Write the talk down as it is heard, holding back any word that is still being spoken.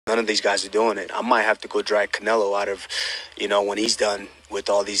None of these guys are doing it. I might have to go drag Canelo out of, when he's done with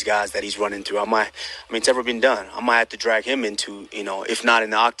all these guys that he's running through. It's never been done. I might have to drag him into, if not in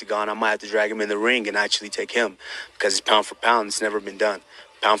the octagon, I might have to drag him in the ring and actually take him because it's pound for pound. It's never been done.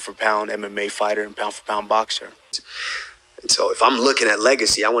 Pound for pound MMA fighter and pound for pound boxer. And so if I'm looking at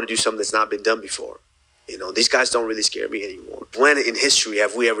legacy, I want to do something that's not been done before. These guys don't really scare me anymore. When in history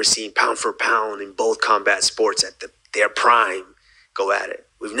have we ever seen pound for pound in both combat sports at their prime go at it?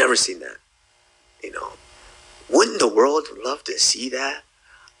 We've never seen that. Wouldn't the world love to see that?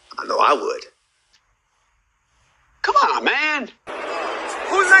 I know I would. Come on, man.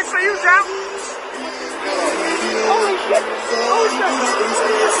 Who's next for you, Sam? Holy shit! Who's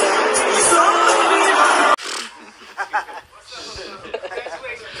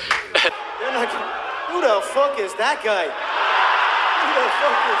Who the fuck is that guy? Who the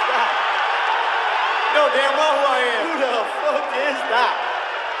fuck is that? No damn well who I am. Who the fuck is that?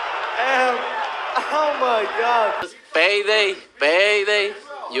 Oh my God. Payday, payday.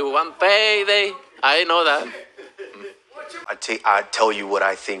 You want payday? I know that. I tell you what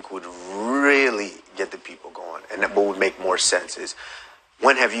I think would really get the people going, and what would make more sense is,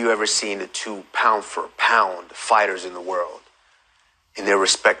 when have you ever seen the two pound-for-pound fighters in the world, in their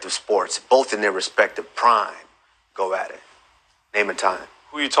respective sports, both in their respective prime, go at it? Name a time.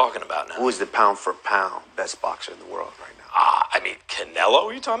 Who are you talking about now? Who is the pound-for-pound best boxer in the world right now? Canelo,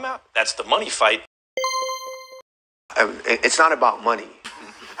 are you talking about? That's the money fight. It's not about money.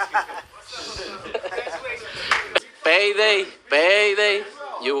 Payday, payday.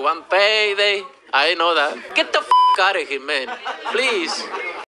 You want payday? I know that. Get the f*** out of here, man. Please.